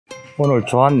오늘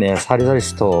좋았네 사리사리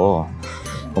스토어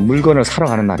물건을 사러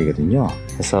가는 날이거든요.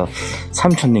 그래서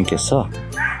삼촌님께서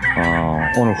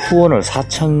오늘 후원을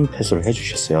 4,000페소를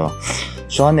해주셨어요.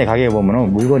 좋았네 가게에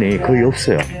보면은 물건이 거의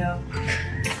없어요.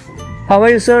 How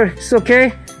are you, sir? It's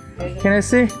okay? Can I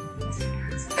see?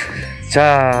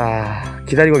 자,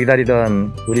 기다리고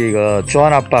기다리던 우리 그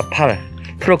조한 아빠 팔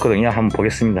풀었거든요. 한번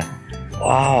보겠습니다.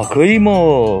 와, 거의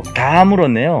뭐 다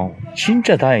물었네요.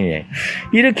 진짜 다행이에요.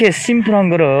 이렇게 심플한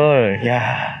거를,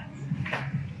 야,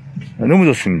 너무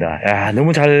좋습니다. 야,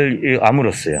 너무 잘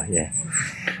아물었어요. 예.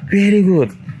 Very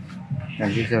good.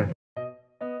 안녕하세요.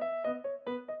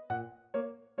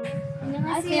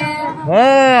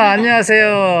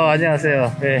 안녕하세요.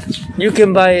 안녕하세요. 예. You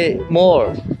can buy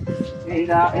more.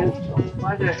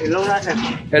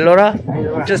 Elora?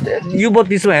 Just you bought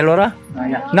this one, Elora?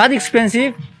 Not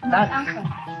expensive?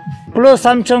 Plus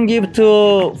 3,000 give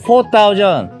to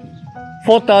 4,000.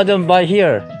 4,000 buy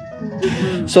here.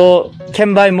 So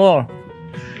can buy more.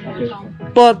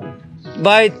 But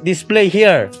buy display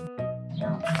here.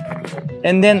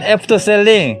 And then after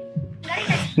selling,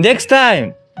 next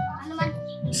time,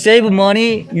 save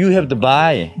money, you have to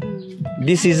buy.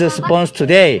 This is a sponsor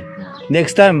today.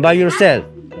 Next time, buy yourself.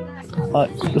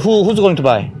 Who's going to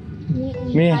buy?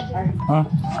 Me?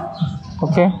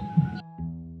 Okay.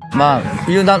 Mom,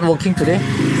 you're not working today?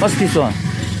 What's this one?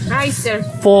 Rice, sir.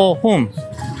 For whom?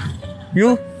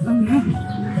 You?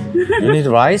 You need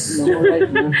rice?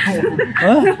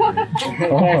 Huh?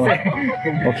 Oh,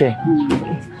 okay.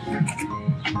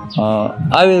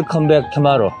 I will come back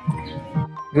tomorrow.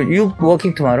 You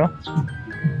working tomorrow?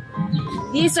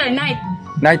 Yes, sir. Night.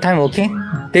 Nighttime working?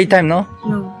 Daytime no?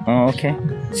 No. Oh, okay.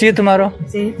 See you tomorrow.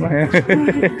 See.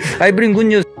 I bring good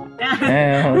news.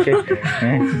 Okay.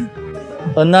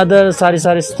 Another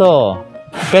sari store.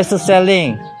 Best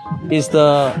selling is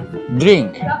the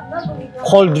drink,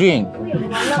 cold drink,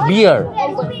 beer,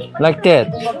 like that.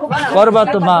 What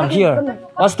about the mom here?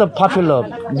 What's the popular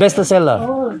best seller?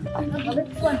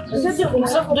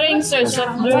 Soft drinks, sir.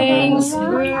 Soft drinks.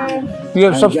 You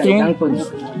have soft drink?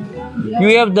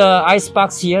 You have the ice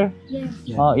box here?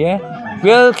 Oh, yeah?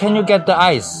 Where can you get the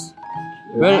ice?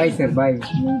 Well,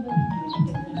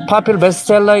 popular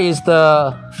bestseller is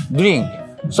the drink,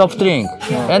 soft drink,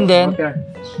 and then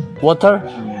water,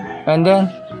 and then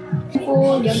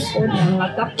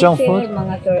junk food,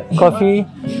 coffee.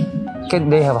 Can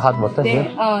they have hot water here?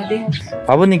 they have.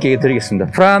 아버님께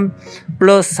드리겠습니다. From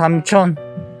plus 3,000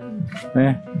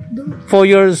 for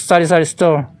your 사리사리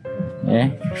store.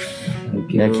 예.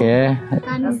 이렇게.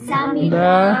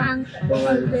 감사합니다.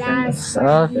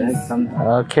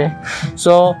 Okay.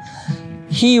 So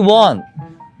he won.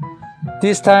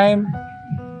 This time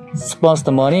spends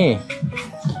the money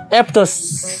after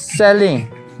selling,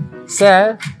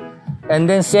 sell, and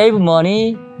then save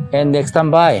money, and next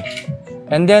time buy.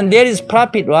 And then there is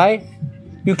profit, right?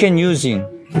 You can using.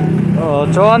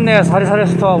 좋았네 사리사리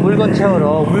스토어 물건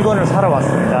채우러 물건을 사러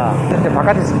왔습니다. 이렇게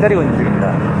바깥에서 기다리고 있는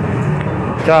중입니다.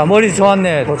 자, 머리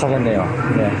좋았네 도착했네요.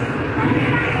 네.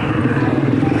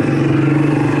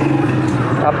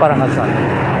 아빠랑 같이 왔네.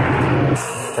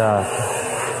 자,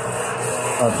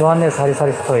 좋았네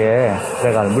사리사리 스토어에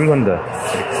들어갈 물건들.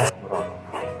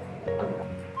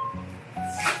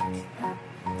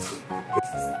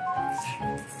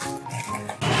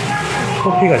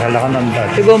 커피가 잘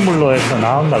나간답니다. 뜨거운 물로 해서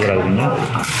나온다 그러거든요.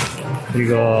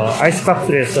 그리고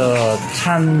아이스박스로 해서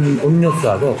찬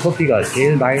음료수하고 커피가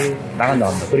제일 많이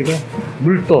나간다고 합니다. 그리고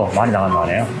물도 많이 나간다고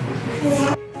하네요.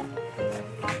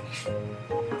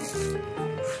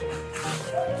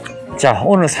 자,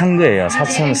 오늘 산 거예요.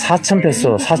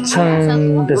 4,000페소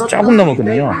조금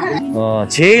넘었거든요.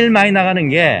 제일 많이 나가는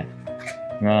게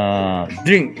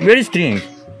drink. Where is drink?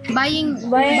 Buying.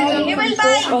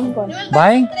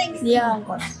 Buying? Yeah.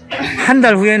 한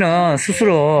달 후에는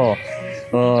스스로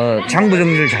장부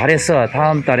정리를 잘해서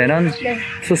다음 달에는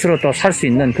스스로 또 살 수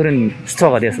있는 그런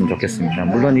스토어가 되었으면 좋겠습니다.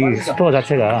 물론 이 스토어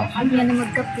자체가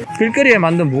길거리에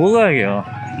만든 무거워요.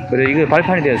 그래 이거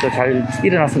발판이 되어서 잘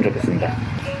일어났으면 좋겠습니다.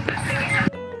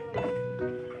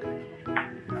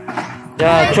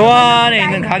 자, 조안에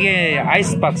있는 가게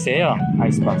아이스박스예요.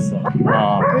 아이스박스.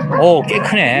 오, 꽤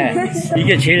크네.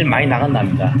 이게 제일 많이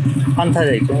나간답니다.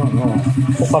 판타도 있고,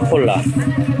 코카콜라.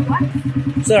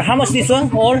 Sir, how much this one?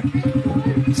 All?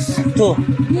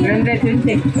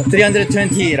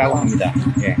 320라고 합니다.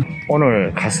 예.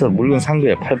 오늘 가서 물건 산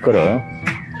거에 팔 거를.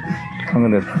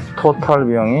 근데 토탈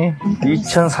비용이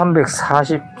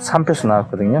 2,343페소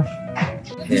나왔거든요.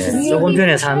 예, 조금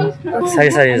전에 산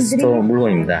사리사리 스토어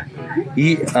물건입니다.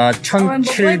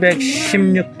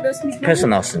 1716 페소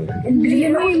나왔습니다.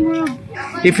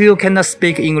 If you cannot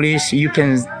speak English, you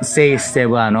can say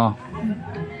cebuano.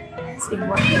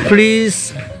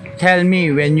 Please tell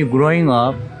me when you growing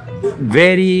up,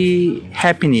 very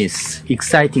happiness,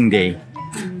 exciting day.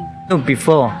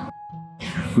 Before,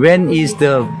 when is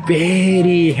the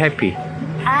very happy?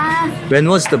 When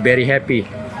was the very happy?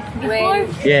 Before?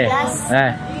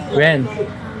 Yeah. When?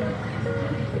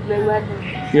 My mother.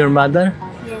 Your mother?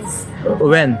 Yes.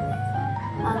 When?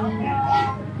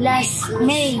 Last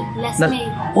May. May.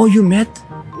 Oh, you met?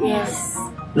 Yes.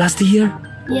 Last year?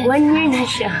 Yes. 1 year na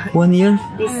siya. 1 year?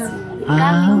 This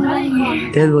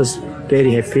That was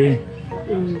very happy.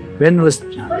 When was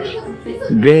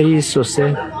very so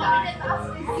sad?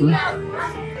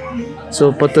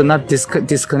 So, but not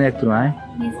disconnect, right?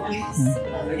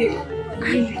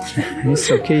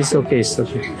 It's okay.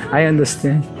 I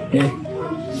understand.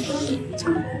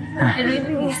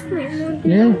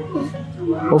 Yeah.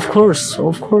 Of course. I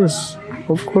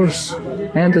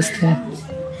understand.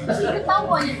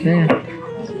 Yeah.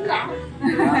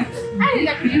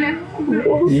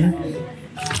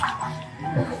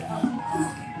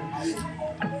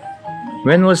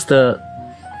 When was the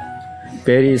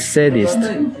very saddest?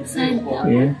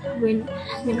 Yeah. When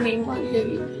my mother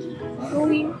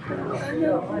going.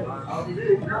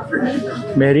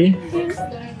 Mary?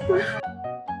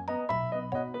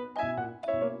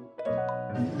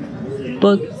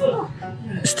 But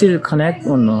still connect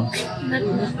or no?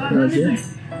 Not yet.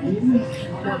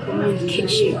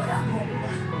 Communication.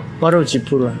 What about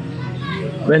Jipura?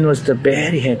 When was the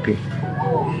very happy?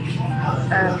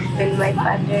 When my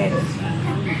father.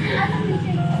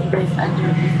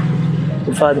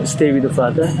 The father stay with the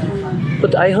father?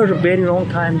 But I heard a very long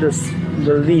time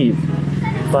the leave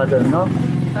father, no?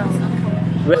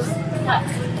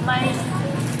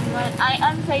 I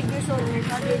am 5 years old. My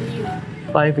father lived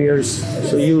 5 years.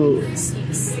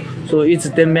 So it's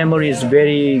the memory is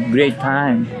very great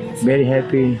time, very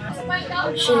happy.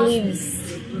 She lives.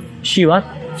 She what?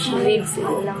 She lives in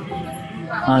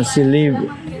Olango. She live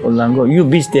Olango. You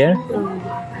visit there?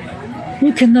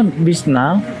 You cannot visit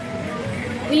now.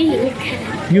 We can.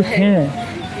 You can.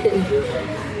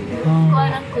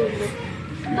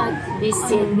 Not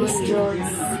busy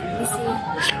jobs.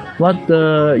 What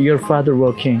your father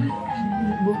working?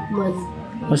 Boatman.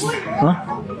 Huh?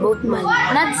 Boatman.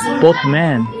 Not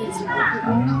Boatman.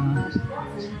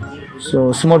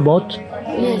 So small boat?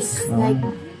 Yes, like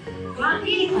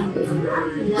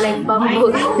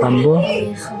bamboo. Bamboo?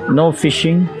 Yes. No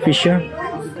fisher?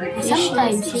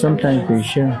 Sometimes. Sometimes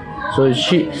fisher. So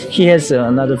he has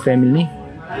another family?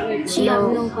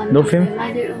 No family?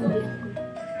 Mother only.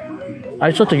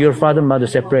 I thought your father and mother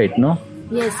separate, no?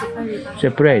 Yes,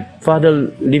 Separate.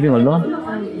 Father living alone?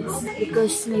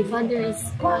 because my father is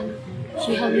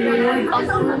she have no work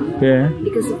after Yeah.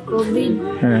 because of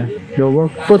COVID. Yeah. No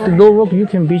work. But no work you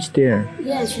can beach there.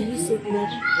 Yeah, she visit but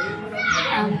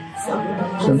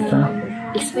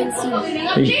Sometimes. expensive.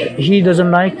 He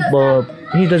doesn't like, but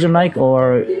he doesn't like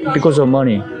or because of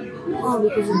money. Oh,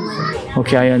 because of money.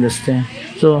 Okay, I understand.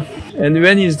 So, and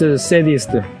when is the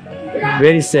saddest?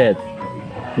 Very sad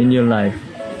in your life.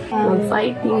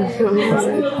 Fighting.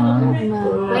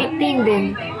 Fighting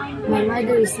then. My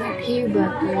mother is not here,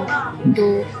 but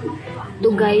to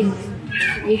guide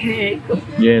me.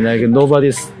 Yeah, like nobody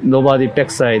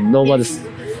backside, nobody's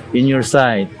in your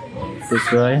side.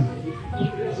 That's right.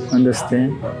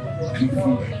 Understand? Okay.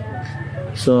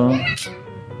 So,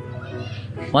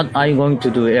 what are you going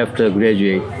to do after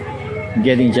graduate?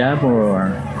 Getting job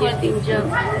or? Getting job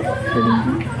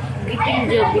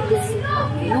because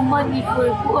no money for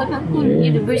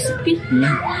university.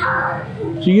 Yeah.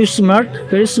 So you smart,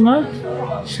 very smart.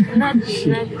 Not.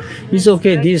 It's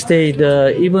okay these days.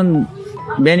 Even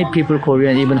many people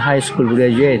Korean, even high school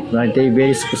graduate, right? They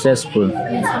very successful.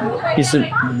 It's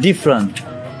different.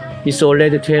 It's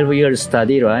already 12 years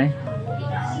study, right?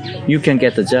 You can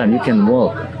get a job. You can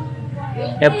work.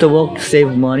 After work,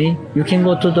 save money. You can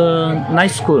go to the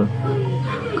nice school,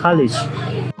 college,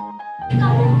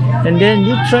 and then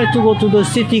you try to go to the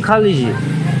city college.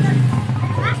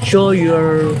 Show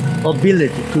your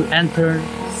ability to enter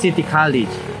city college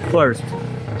first.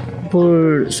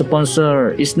 Poor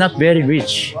sponsor is not very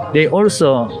rich. They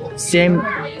also same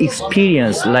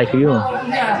experience like you,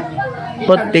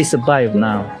 but they survive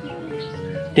now.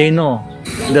 They know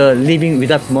the living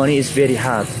without money is very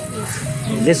hard.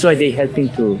 That's why they helping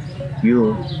to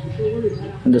you.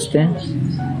 Understand?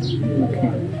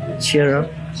 Okay. Cheer up.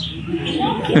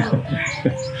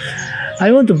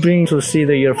 I want to bring to see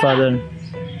your father.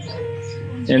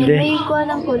 And then, May ko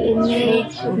lang po in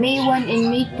May 1 and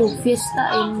May 2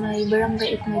 fiesta in my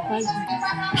barangay at my father.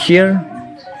 here,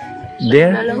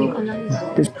 there. Alam ko lang.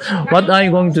 What are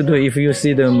you going to do if you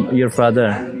see your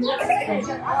father?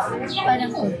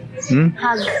 Parang ko.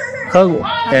 Hug. Hug.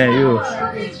 You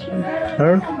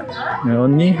hug.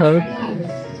 Only hug.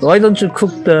 Why don't you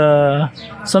cook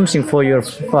something for your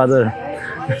father?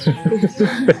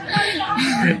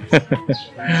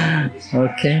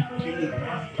 Okay.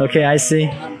 Okay, I see.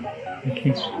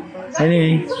 Okay.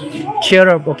 Anyway, cheer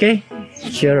up, okay?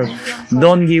 Cheer up.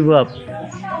 Don't give up.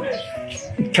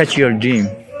 Catch your dream.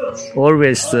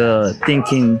 Always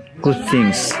thinking good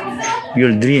things.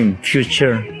 Your dream,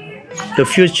 future. The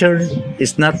future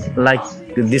is not like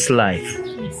this life.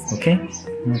 Okay?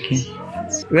 Okay.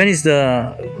 When is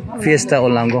the Fiesta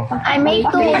Olango? I May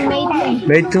 2 and May 3.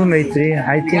 May 2, May 3.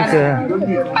 I think.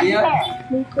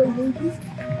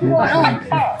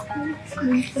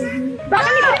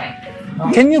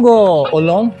 Can you go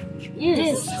alone?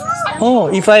 Yes. Oh,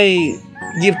 if I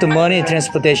give the money,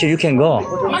 transportation, you can go.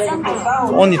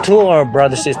 Only 2 or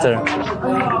brother, sister?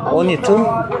 Only 2?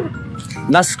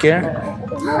 Not scared?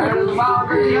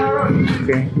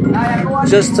 Okay.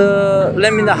 Just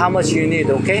let me know how much you need,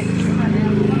 okay?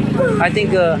 I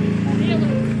think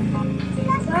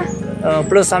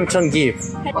plus 3,000 give.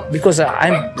 Because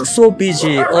I'm so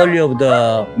busy early of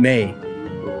the May.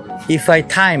 If I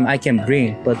time, I can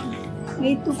bring, but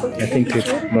May 2 I think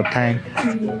it's no time.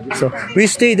 So we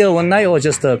stay there one night or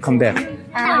just come back?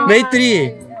 May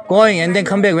 3, going and then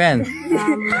come back when?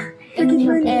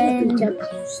 and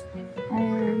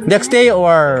Next day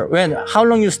or when? How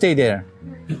long you stay there?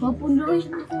 Huh?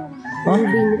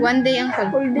 1 day,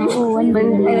 uncle. Oh, 1 day.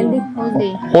 Whole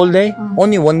day. Whole day?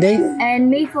 Only 1 day? And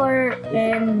May 4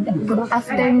 and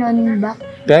afternoon back.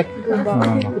 Back?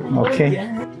 Okay.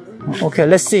 Okay,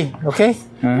 let's see. Okay?